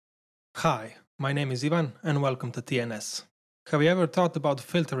Hi, my name is Ivan and welcome to TNS. Have you ever thought about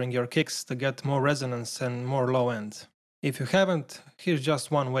filtering your kicks to get more resonance and more low end? If you haven't, here's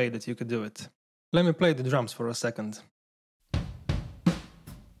just one way that you could do it. Let me play the drums for a second.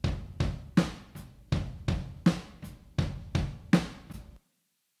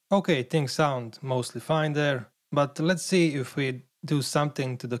 Okay, things sound mostly fine there, but let's see if we do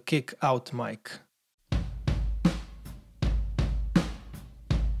something to the kick out mic.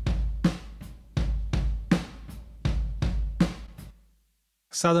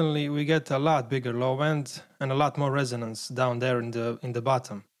 Suddenly we get a lot bigger low end and a lot more resonance down there in the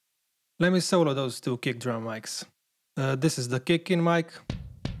bottom. Let me solo those two kick drum mics. This is the kick in mic.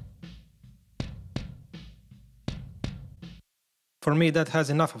 For me that has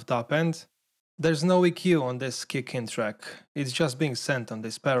enough of top end. There's no EQ on this kick in track, it's just being sent on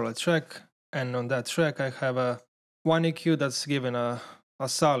this parallel track, and on that track I have one EQ that's given a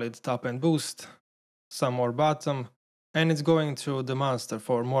solid top end boost, some more bottom, and it's going through the monster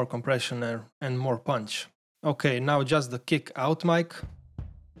for more compression and more punch. Okay, now just the kick out mic.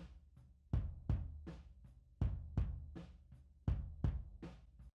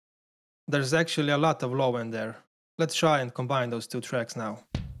 There's actually a lot of low end there. Let's try and combine those two tracks now.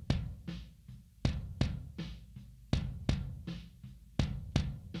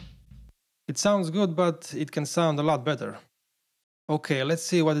 It sounds good, but it can sound a lot better. Okay, let's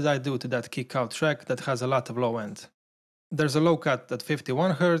see what did I do to that kick out track that has a lot of low end. There's a low cut at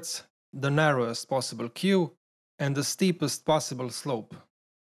 51 Hz, the narrowest possible Q, and the steepest possible slope.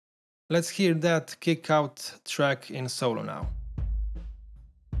 Let's hear that kick out track in solo now.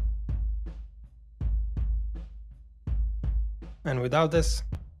 And without this.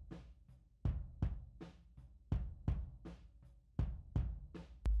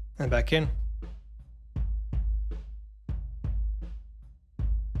 And back in.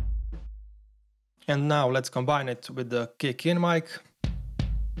 And now let's combine it with the kick in mic.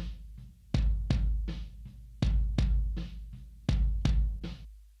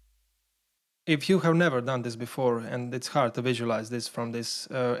 If you have never done this before and it's hard to visualize this from this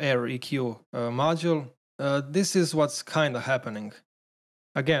AirEQ module, this is what's kinda happening.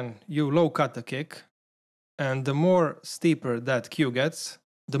 Again, you low cut the kick, and the more steeper that Q gets,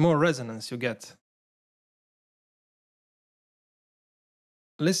 the more resonance you get.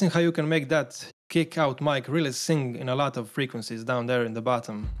 Listen how you can make that kick out mic really sing in a lot of frequencies down there in the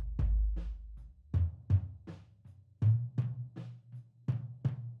bottom.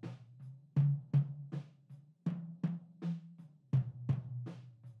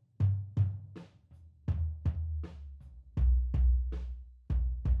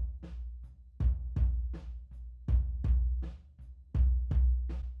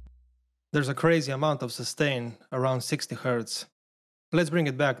 There's a crazy amount of sustain, around 60 Hz. Let's bring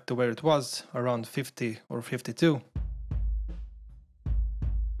it back to where it was, around 50 or 52.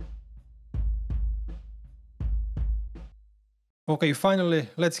 Okay, finally,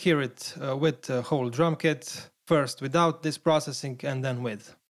 let's hear it with the whole drum kit, first without this processing and then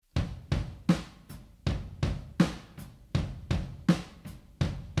with.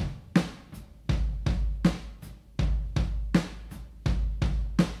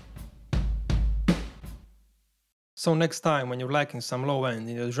 So next time when you're lacking some low end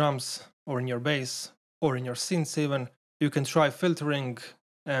in your drums, or in your bass, or in your synths even, you can try filtering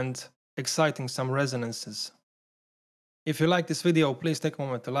and exciting some resonances. If you like this video, please take a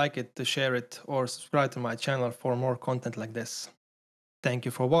moment to like it, to share it, or subscribe to my channel for more content like this. Thank you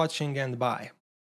for watching and bye.